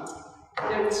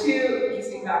 there are two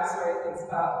interesting backstory things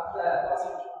about the Wall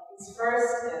Street Journal.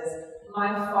 First is, my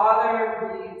father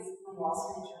reads the Wall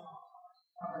Street Journal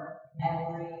cover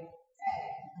every day,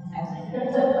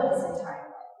 his entire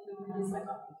life, even when he's like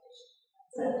on vacation.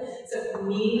 So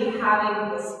me having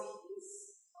this piece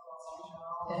of Wall Street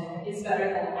Journal is better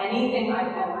than anything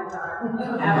I've ever done,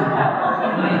 ever,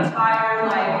 in my entire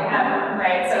life, ever,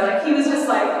 right? So like he was just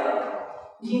like,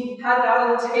 he had that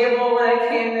on the table when I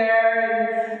came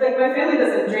there, and like my family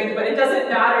doesn't drink, but it doesn't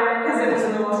matter because it was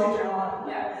in the Wall Street Journal.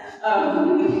 Yeah.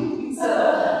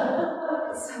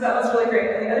 So that was really great.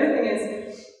 And the other thing is,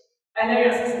 I know you're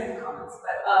not supposed to make comments,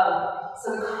 but so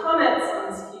the comments on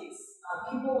this piece,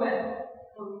 people went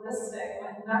ballistic,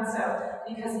 went nuts out,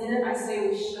 because in it I say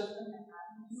we shook them in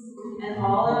hands, and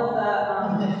all of the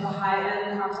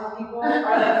high-end cocktail people are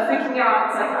like freaking out.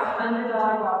 It's like $100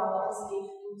 bottle of whiskey.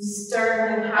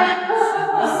 Stir in happiness,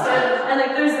 and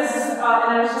like there's this, and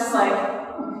I was just like,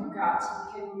 oh my God,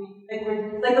 are you kidding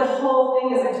me? Like the whole thing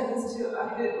is I took this to a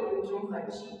hood where we drink like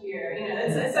cheap beer, you know.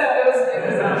 So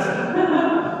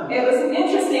it was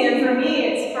interesting, and for me,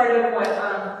 it's part of what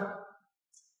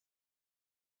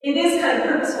it is kind of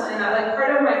purposeful in that. Like part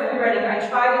of my food writing, I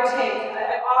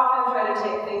often try to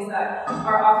take things that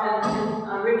are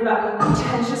often written about being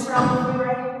pretentious around food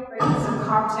writing, right? So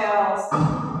cocktails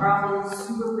are often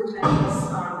super pretentious.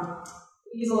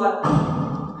 We use a lot of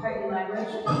heightened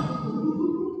language.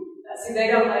 See, they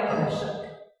don't like it, I shook.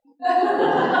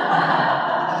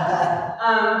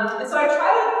 And so I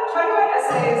try to write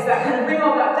essays that kind of bring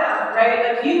all that down,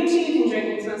 right? Like you too can drink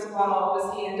an expensive bottle of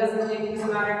whiskey, and it doesn't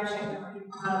matter if you shake them or you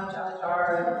come out of a jelly jar,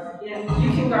 or, you know, you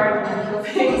can garden and kill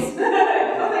things.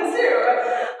 Kill things too.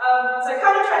 So I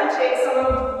kind of try to take some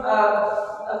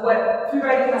of what food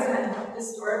writing has kind of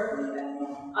historically been,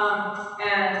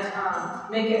 and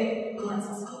make it more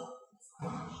accessible.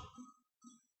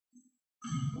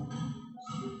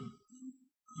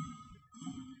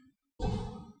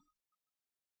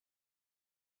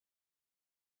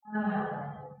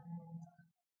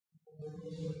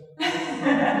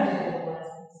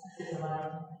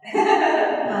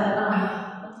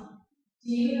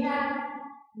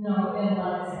 No, in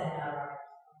London and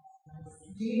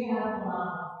do you have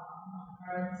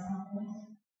art something?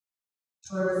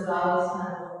 Or is it always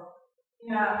kind of?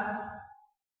 Yeah,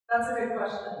 that's a good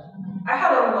question. I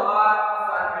had a lot of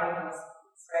fun writing those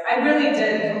books, right? I really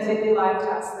did completely live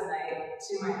test the night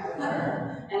to my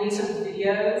editor, and we took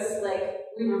videos, like,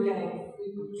 we were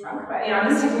drunk, but, I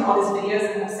was taking all these videos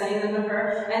and sending them to her,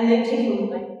 and then taking,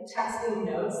 texting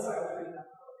notes, so I would read them.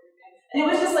 And it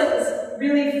was just, this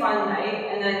really fun night,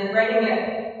 and then writing it,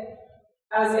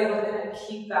 I was able to kind of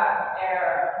keep that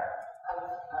air of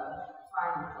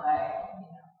fun play,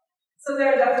 So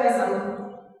there are definitely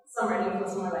some writing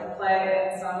feels more like play,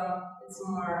 and some it's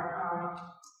more,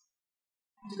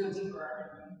 to go deeper,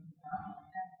 and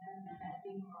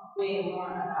think way more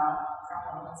about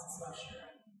problems and social.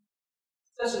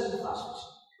 Especially with the flash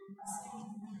fiction.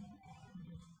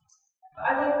 But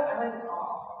I like it all,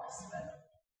 of course, but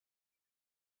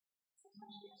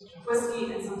sometimes whiskey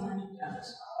and sometimes you don't.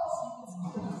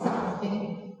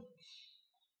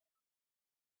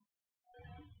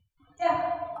 Yeah.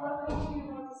 What made you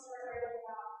want to start writing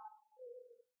about?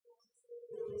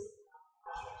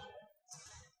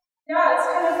 Yeah, it's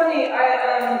kind of funny.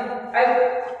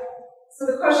 So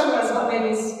the question was, what made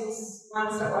me want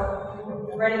to start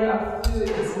writing about food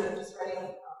instead of just writing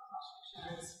about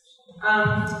fiction.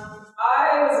 I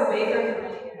was a baker for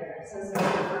many years. I was a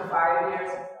baker for 5 years,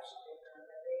 a professional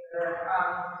baker.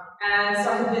 And so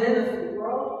I've been in the food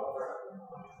world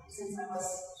since I was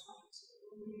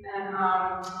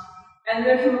 22. And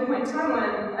there came a point in time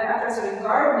when, after I started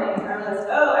gardening, I realized,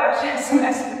 I actually have some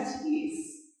expertise.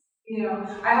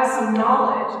 I have some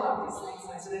knowledge about these things,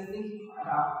 and I started thinking more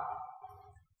about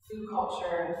food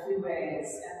culture and food ways,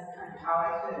 and kind of how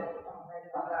I could write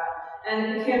about that. And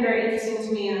it became very interesting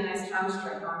to me and a nice challenge to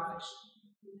write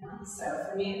nonfiction. So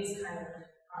for me, it was kind of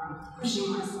pushing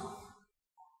myself.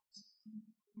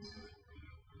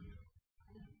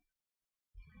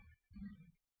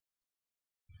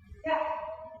 Yeah.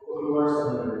 Who are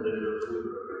some of your food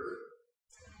writers?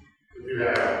 If you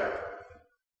have.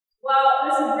 Well,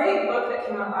 there's a great book that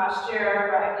came out last year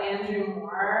by Andrew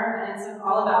Moore, and it's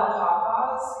all about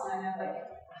pawpaws. And I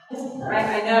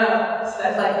know,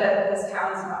 I know that this town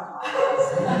is about pawpaws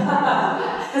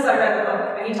because I read the book,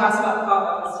 and he talks about the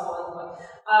pawpaw festival in the book.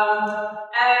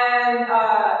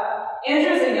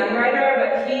 Andrew's a young writer,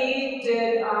 but he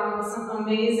did some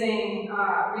amazing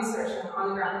research and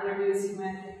on-the-ground interviews. He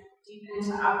went deep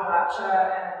into Appalachia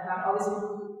and found all these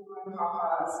people who grew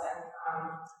pawpaws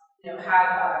and had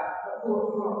who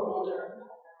were older,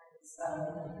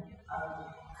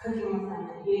 cooking with them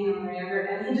and eating them when they were younger.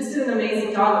 And he just did an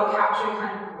amazing job of capturing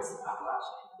kind of the voice of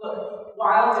Appalachia. Look,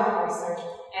 while doing research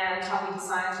and talking to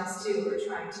scientists too, who are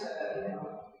trying to,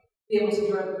 be able to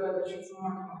grow the trees more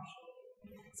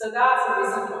commercially. So that's a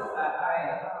recent book that I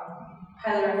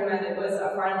highly recommend. It was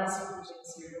a finalist for the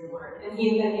James Beard Award, and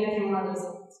Andrew Moore lives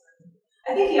in Pittsburgh. I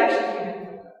think he actually came in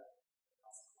for the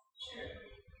Sherrie.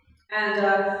 And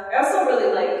I also really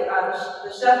like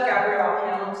the chef Gabrielle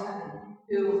Hamilton,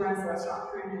 who runs the restaurant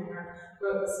here in New York,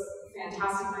 wrote this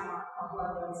fantastic memoir called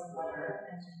Blood, Bones, and Butter.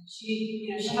 And she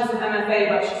has an MFA,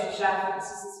 but she's a chef, and it's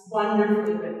just this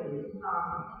wonderfully written,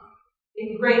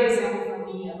 a great example for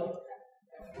me of a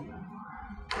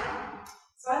memoir.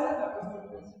 So I like that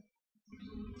book.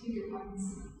 Take your points.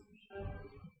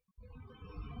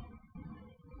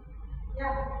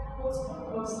 Yeah. What's one of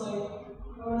the most, I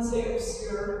want to say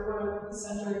obscure or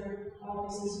eccentric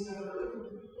pieces you've ever written?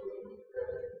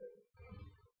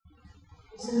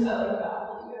 Isn't that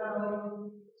baffling?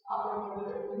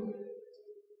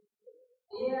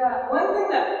 Yeah, one thing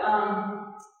that a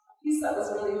piece that was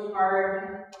really hard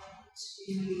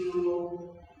to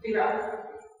figure out,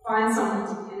 find someone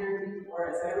to interview for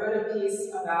is I wrote a piece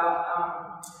about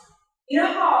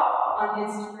how on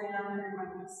Instagram everyone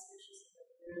posts pictures of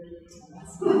food, and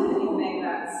that's not anything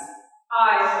that's I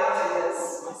do this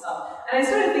myself. And I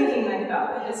started thinking about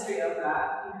the history of that,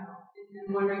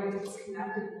 and wondering if it's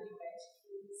connected in any way to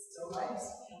food, still lifes,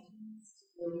 paintings,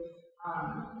 early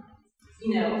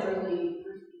graffiti,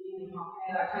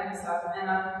 that kind of stuff.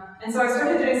 And so I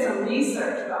started doing some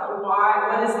research about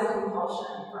what is the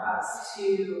compulsion for us to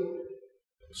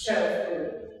show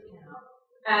food,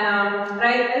 And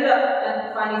I ended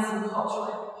up finding some cultural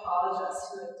anthropologists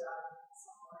who had done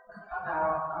some work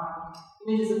about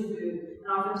images of food, and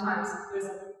oftentimes there's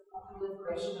a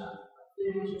proliferation of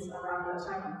food images around the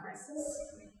time of crisis.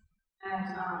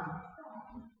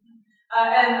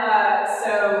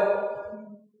 So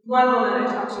one woman I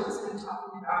talked to was kind of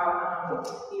talking about,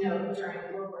 during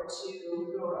World War II,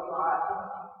 there were a lot of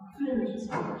food images, which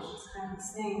is kind of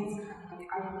this thing. It's kind of like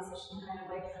idealization, kind of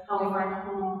like how we find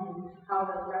home and how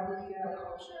to replicate our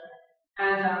culture.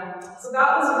 And so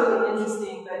that was really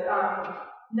interesting, but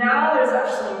now there's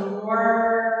actually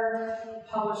more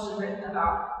published and written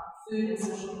about food and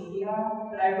social media,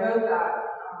 but I wrote that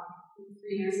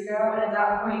 3 years ago, and at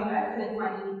that point I couldn't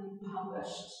find anything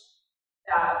published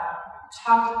that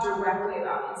talked directly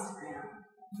about Instagram.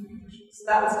 So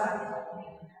that was kind of like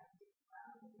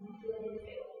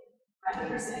I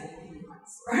understand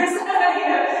source,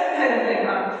 kind of thing.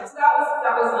 So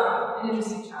that was an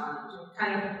interesting challenge,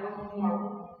 kind of more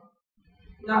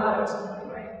not what I was doing,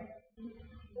 right?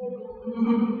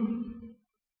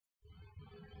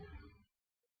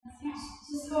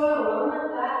 Just going along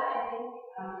with that, I think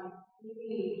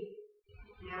maybe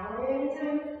now we're in a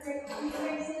time for great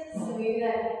crisis, so maybe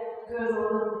that goes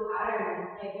along with the pattern.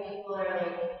 Like people are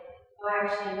like, oh, I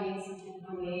actually made something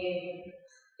homemade.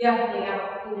 Yeah. Like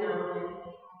out, and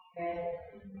right.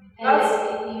 And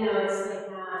it's like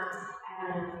not, I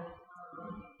don't know,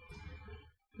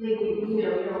 like we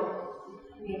don't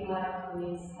make a lot of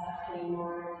homemade stuff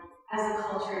anymore as a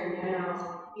culture in general.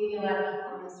 Maybe a lot of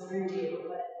people in this room do,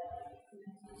 but.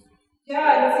 Yeah,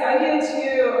 it's the idea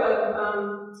too of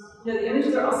the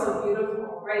images are also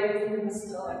beautiful, right? If you think of a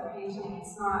still like painting,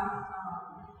 it's not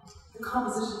the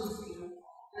composition is beautiful,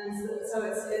 and so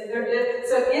in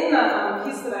the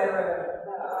piece that I wrote,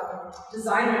 the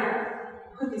designer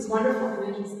put these wonderful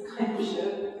images that kind of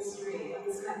showed the history of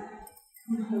this kind of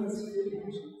composed food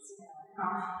images.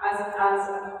 As a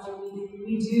culture,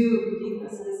 we do keep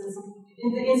this. This is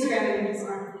the Instagram images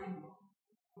aren't beautiful,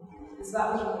 and so that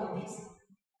was really interesting.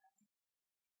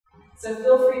 So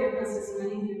feel free to post as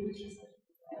many food pictures as you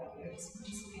like. Just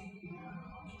participate in your own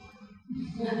culture.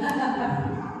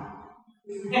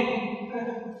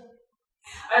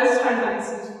 I was trying to find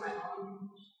excuse for my own.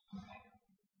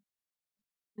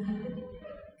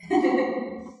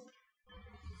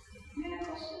 Any other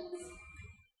questions?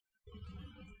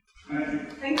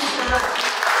 Thank you so much.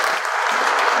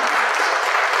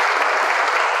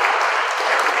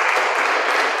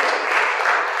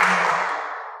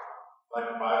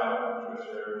 Like bio, I'm sure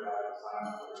Sherrie, sign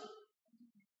up for